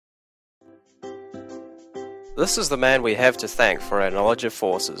This is the man we have to thank for our knowledge of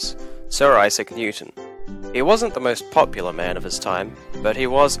forces, Sir Isaac Newton. He wasn't the most popular man of his time, but he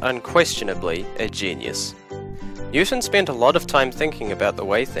was unquestionably a genius. Newton spent a lot of time thinking about the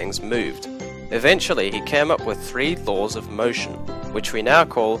way things moved. Eventually, he came up with 3 laws of motion, which we now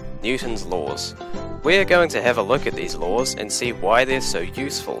call Newton's laws. We are going to have a look at these laws and see why they're so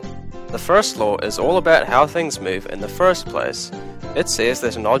useful. The first law is all about how things move in the first place. It says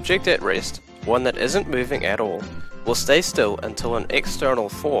that an object at rest, one that isn't moving at all, will stay still until an external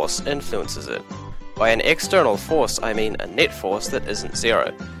force influences it. By an external force, I mean a net force that isn't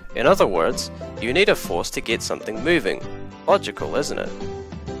zero. In other words, you need a force to get something moving. Logical, isn't it?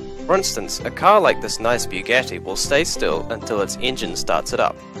 For instance, a car like this nice Bugatti will stay still until its engine starts it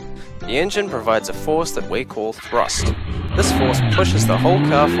up. The engine provides a force that we call thrust. This force pushes the whole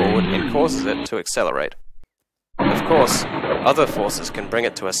car forward and causes it to accelerate. Of course, other forces can bring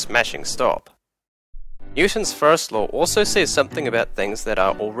it to a smashing stop. Newton's first law also says something about things that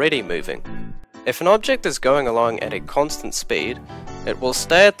are already moving. If an object is going along at a constant speed, it will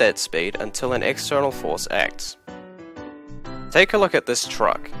stay at that speed until an external force acts. Take a look at this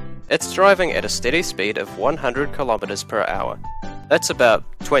truck. It's driving at a steady speed of 100 kilometers per hour. That's about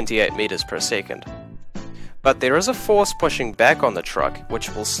 28 meters per second. But there is a force pushing back on the truck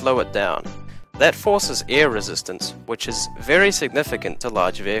which will slow it down. That force is air resistance, which is very significant to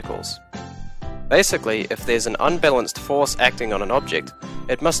large vehicles. Basically, if there's an unbalanced force acting on an object,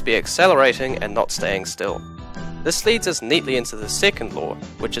 it must be accelerating and not staying still. This leads us neatly into the second law,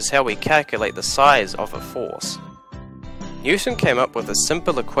 which is how we calculate the size of a force. Newton came up with a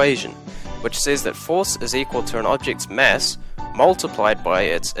simple equation, which says that force is equal to an object's mass multiplied by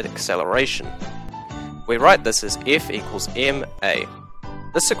its acceleration. We write this as F equals ma.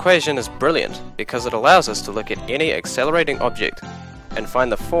 This equation is brilliant because it allows us to look at any accelerating object and find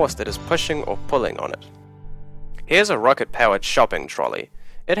the force that is pushing or pulling on it. Here's a rocket-powered shopping trolley.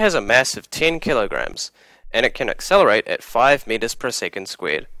 It has a mass of 10 kilograms, and it can accelerate at 5 meters per second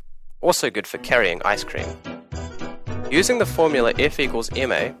squared. Also good for carrying ice cream. Using the formula F equals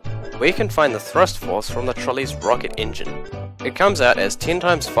ma, we can find the thrust force from the trolley's rocket engine. It comes out as 10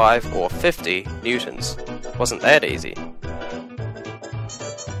 times 5 or 50 newtons. Wasn't that easy?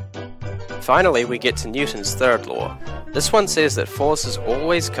 Finally, we get to Newton's third law. This one says that forces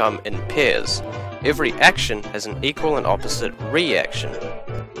always come in pairs. Every action has an equal and opposite reaction.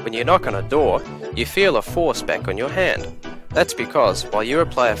 When you knock on a door, you feel a force back on your hand. That's because while you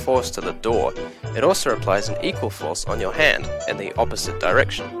apply a force to the door, it also applies an equal force on your hand in the opposite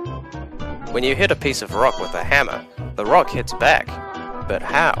direction. When you hit a piece of rock with a hammer, the rock hits back. But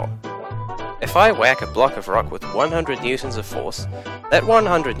how? If I whack a block of rock with 100 newtons of force, that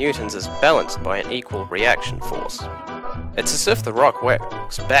 100 newtons is balanced by an equal reaction force. It's as if the rock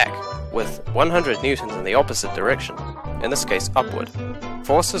whacks back with 100 newtons in the opposite direction, in this case upward.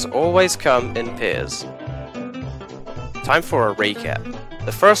 Forces always come in pairs. Time for a recap.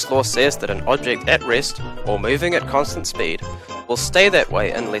 The first law says that an object at rest, or moving at constant speed, will stay that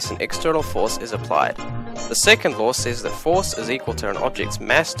way unless an external force is applied. The second law says that force is equal to an object's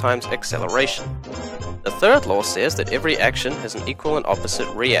mass times acceleration. The third law says that every action has an equal and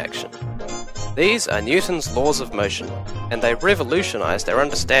opposite reaction. These are Newton's laws of motion, and they revolutionized our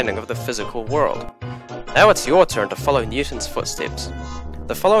understanding of the physical world. Now it's your turn to follow Newton's footsteps.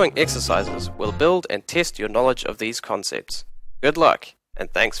 The following exercises will build and test your knowledge of these concepts. Good luck, and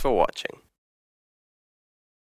thanks for watching.